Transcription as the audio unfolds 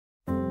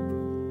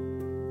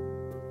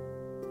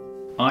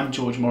I'm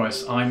George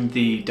Morris. I'm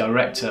the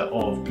director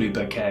of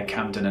Bluebird Care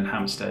Camden and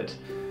Hampstead.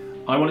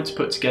 I wanted to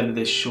put together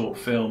this short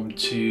film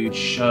to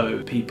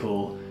show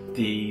people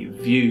the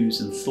views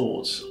and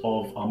thoughts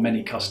of our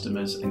many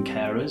customers and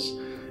carers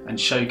and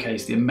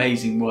showcase the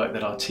amazing work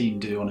that our team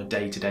do on a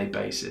day-to-day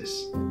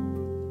basis.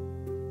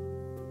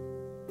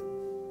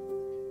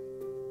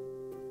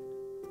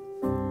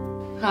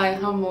 Hi,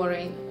 I'm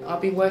Maureen.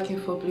 I've been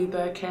working for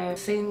Bluebird Care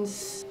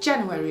since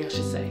January, I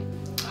should say.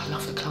 I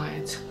love the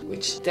client,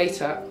 which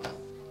data,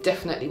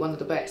 definitely one of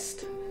the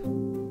best.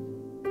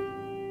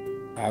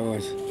 I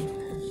was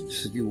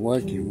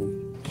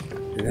working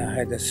and I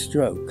had a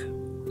stroke,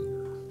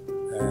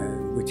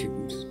 which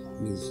means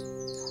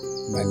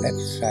my left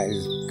side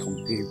is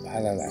completely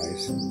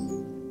paralyzed.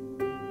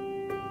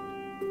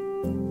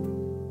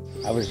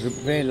 I was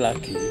very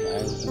lucky. I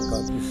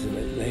got this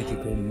lady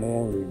called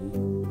Maureen.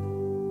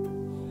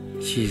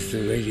 She's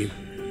really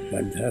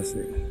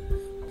fantastic.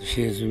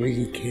 She is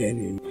really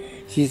caring.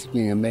 She's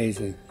been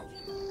amazing.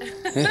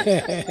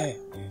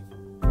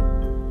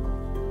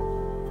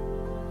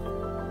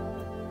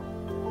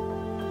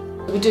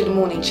 We do the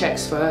morning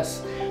checks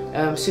first.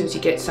 As soon as he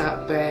gets out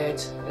of bed,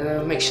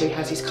 make sure he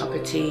has his cup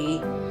of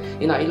tea.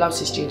 You know, he loves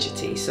his ginger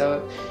tea.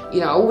 So,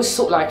 you know, I always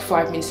sort of like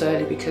 5 minutes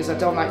early because I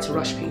don't like to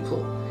rush people.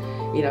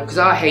 You know, because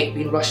I hate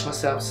being rushed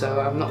myself, so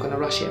I'm not going to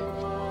rush him.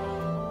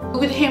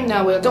 With him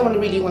now, I don't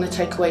really want to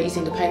take away his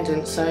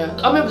independence. So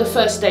I remember the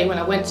first day when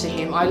I went to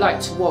him, I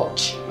like to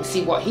watch and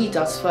see what he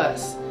does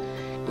first.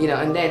 You know,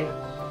 and then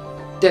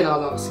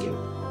I'll ask him.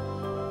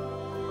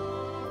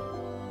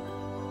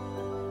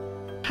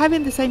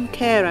 Having the same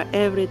carer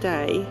every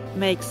day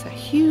makes a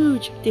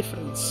huge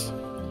difference.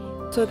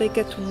 So they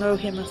get to know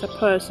him as a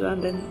person,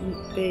 and then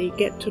they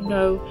get to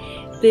know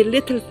the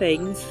little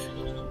things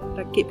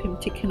that keep him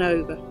ticking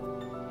over.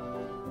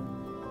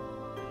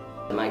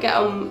 I get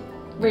on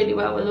really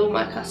well with all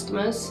my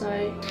customers,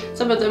 so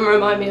some of them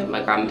remind me of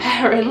my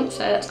grandparents,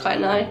 so that's quite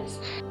nice.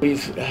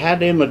 We've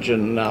had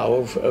Imogen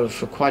now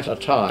for quite a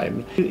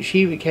time.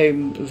 She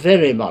became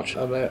very much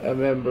a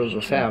member of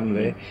the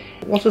family.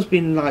 What has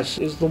been nice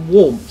is the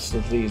warmth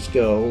of these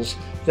girls.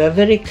 They're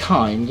very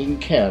kind and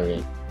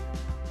caring.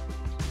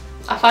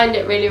 I find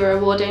it really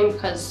rewarding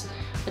because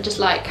I just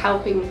like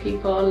helping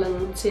people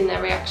and seeing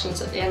their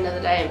reactions at the end of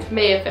the day, and for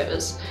me, if it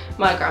was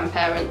my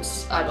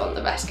grandparents, I'd want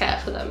the best care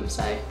for them.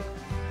 So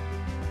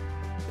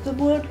the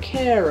word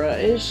carer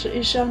is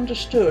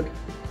understood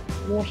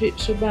what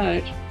it's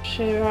about.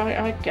 So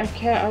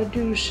I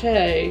do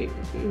say,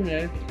 you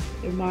know,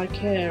 my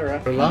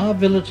carer.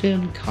 Reliability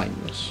and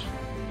kindness.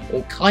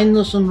 Or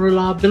kindness and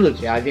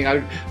reliability, I think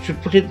I should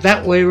put it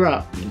that way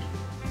round.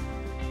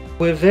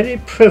 We're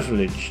very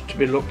privileged to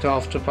be looked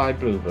after by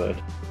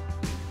Bluebird.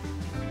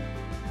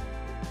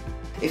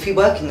 If you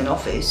work in an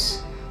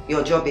office,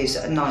 your job is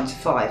a 9 to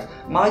 5.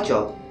 My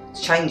job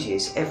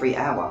changes every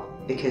hour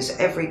because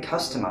every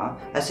customer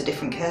has a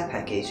different care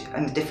package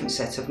and a different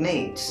set of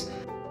needs.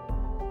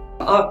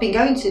 I've been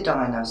going to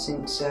Diana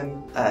since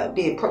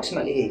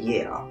approximately a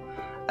year,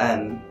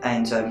 and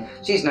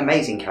she's an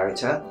amazing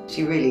character.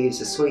 She really is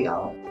a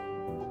sweetheart.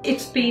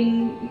 It's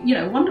been, you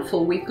know,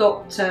 wonderful. We've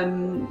got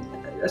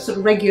a sort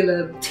of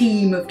regular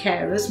team of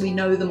carers. We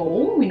know them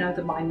all. We know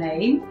them by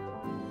name.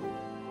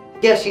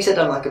 Yeah, she said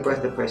I'm like a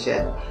breath of fresh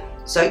air.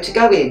 So to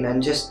go in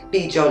and just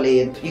be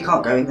jolly, and you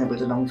can't go in there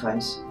with a long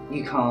face.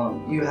 You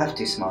can't. You have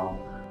to smile.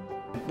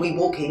 We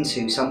walk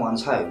into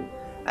someone's home,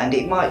 and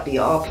it might be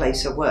our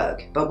place of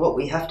work, but what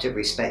we have to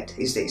respect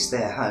is that it's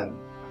their home.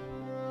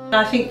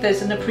 I think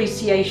there's an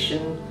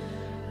appreciation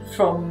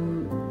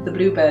from the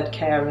Bluebird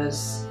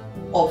carers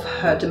of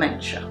her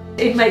dementia.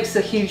 It makes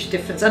a huge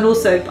difference, and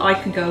also I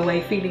can go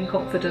away feeling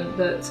confident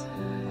that,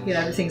 you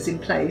know, everything's in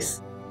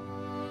place.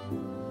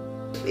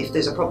 If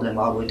there's a problem,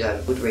 I would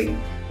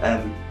ring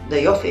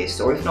the office,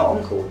 or if not,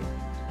 on call.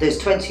 There's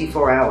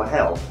 24-hour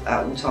help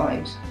at all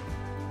times.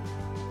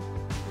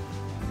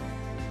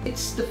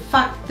 It's the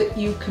fact that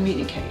you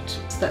communicate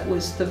that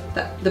was the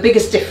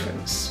biggest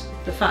difference.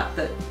 The fact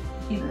that,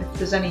 you know, if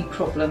there's any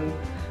problem,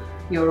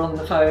 you're on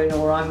the phone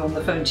or I'm on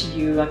the phone to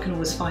you, I can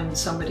always find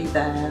somebody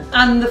there.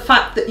 And the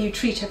fact that you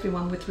treat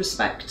everyone with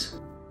respect.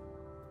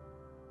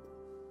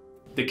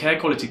 The Care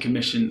Quality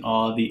Commission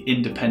are the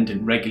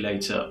independent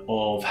regulator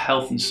of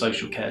health and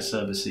social care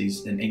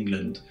services in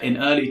England. In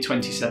early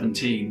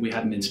 2017, we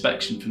had an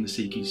inspection from the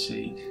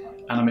CQC,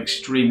 and I'm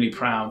extremely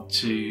proud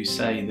to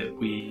say that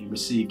we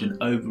received an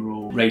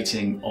overall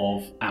rating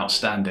of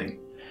outstanding.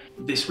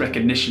 This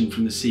recognition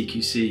from the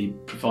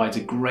CQC provides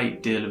a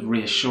great deal of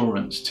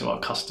reassurance to our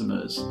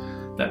customers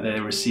that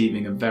they're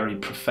receiving a very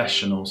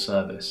professional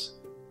service.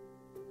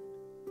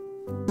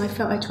 I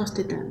felt I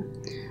trusted them,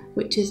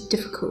 which is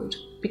difficult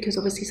because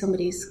obviously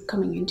somebody's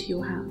coming into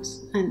your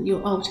house and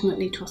you're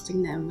ultimately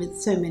trusting them with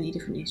so many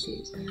different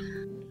issues.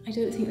 I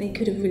don't think they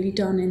could have really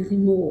done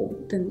anything more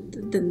than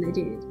they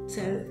did.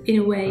 So in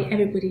a way,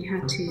 everybody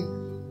had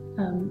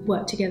to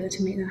work together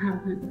to make that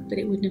happen, but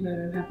it would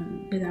never have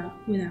happened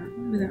without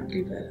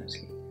Bluebird,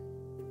 actually.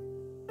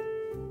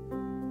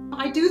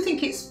 I do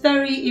think it's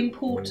very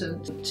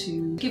important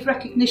to give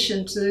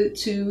recognition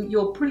to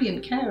your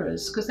brilliant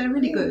carers, because they're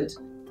really good.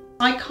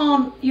 I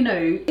can't, you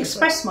know,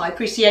 express my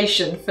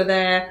appreciation for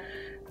their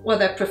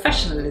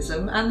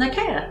professionalism and their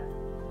care.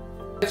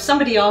 If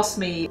somebody asked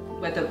me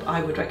whether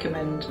I would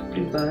recommend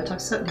Bluebird, I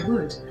certainly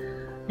would.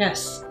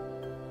 Yes.